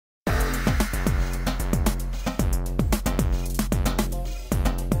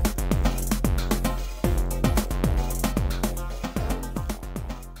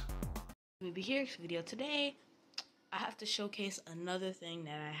be here video. Today I have to showcase another thing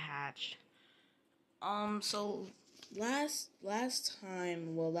that I hatched. So last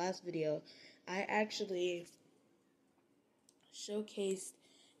video, I actually showcased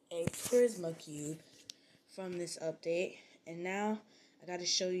a Prisma cube from this update, and now I gotta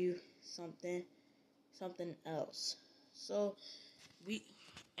show you something else. So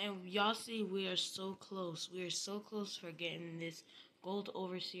y'all see we are so close. We are so close for getting this gold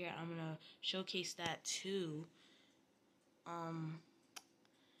overseer. I'm gonna showcase that too.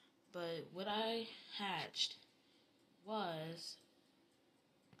 But what I hatched was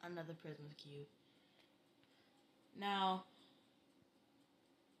another Prisma cube. Now,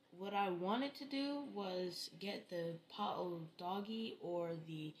 what I wanted to do was get the pot of doggy or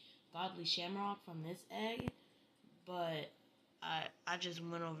the godly shamrock from this egg, but I just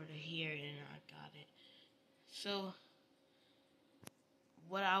went over to here and I got it. So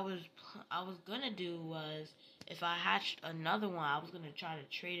what I was gonna do was, if I hatched another one, I was gonna try to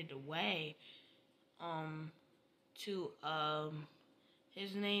trade it away to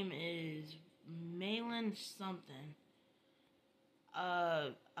his name is Malin something.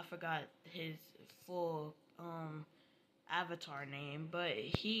 I forgot his full avatar name, but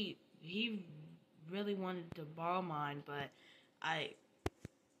he really wanted to borrow mine, but I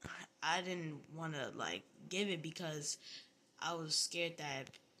didn't want to like give it because I was scared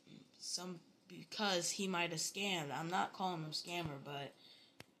that because he might have scammed. I'm not calling him a scammer, but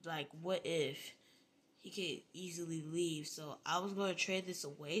like, what if he could easily leave? So I was going to trade this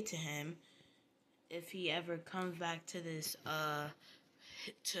away to him if he ever comes back to this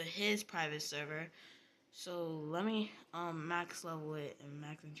to his private server. So let me max level it and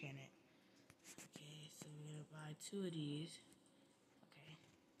max enchant it. Okay, so we're gonna buy 2 of these.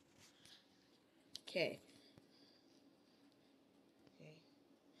 Okay.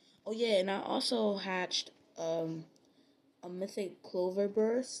 Oh yeah, and I also hatched a mythic clover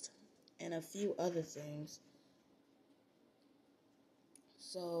burst and a few other things.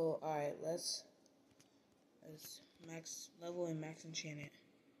 So alright, let's max level and max enchant it.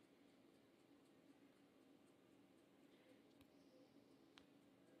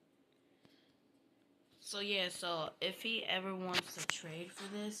 So yeah, so if he ever wants to trade for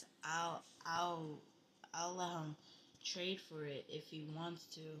this, I'll let him trade for it if he wants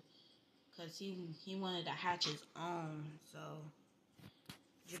to, cause he wanted to hatch his own. So,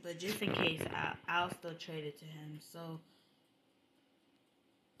 but just in case, I'll still trade it to him. So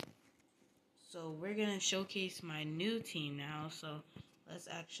we're gonna showcase my new team now. So let's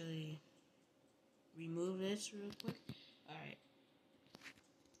actually remove this real quick. All right.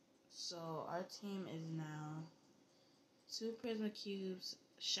 So our team is now 2 Prisma cubes,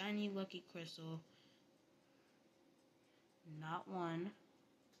 shiny lucky crystal, not 1,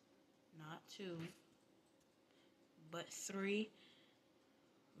 not 2, but 3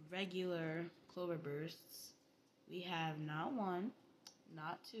 regular clover bursts. We have not 1,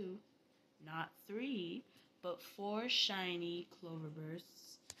 not 2, not 3, but 4 shiny clover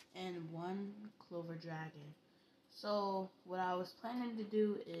bursts and 1 clover dragon. So what I was planning to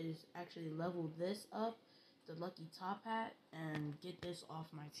do is actually level this up, the lucky top hat, and get this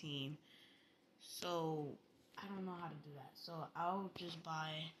off my team. So I don't know how to do that. So I'll just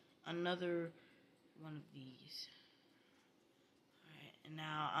buy another one of these. Alright, and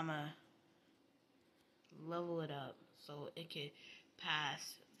now I'm gonna level it up so it could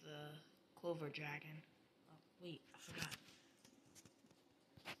pass the clover dragon. Oh, wait, I forgot.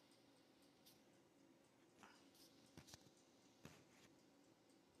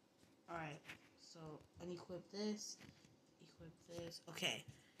 Alright, so unequip this, equip this. Okay,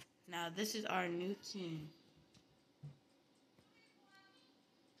 now this is our new team.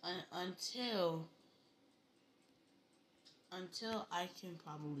 Until I can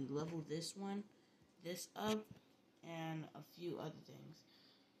probably level this up, and a few other things.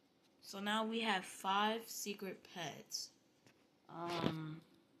 So now we have 5 secret pets.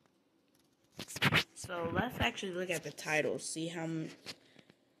 So let's actually look at the titles, see how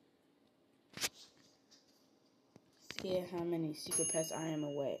many secret pets I am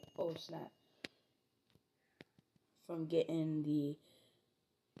away. Oh snap! From getting the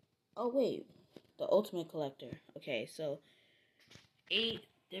the ultimate collector. Okay, so 8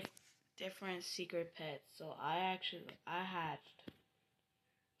 different secret pets. So I hatched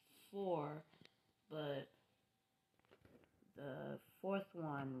 4, but the 4th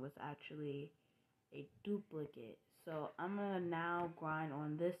one was actually a duplicate. So I'm gonna now grind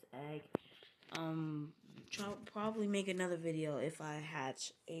on this egg. Probably make another video if I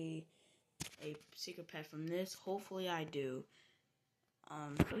hatch a secret pet from this. Hopefully I do.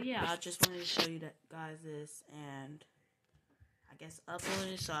 So yeah, I just wanted to show you guys this, and I guess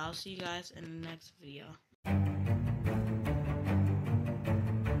upload it. So I'll see you guys in the next video.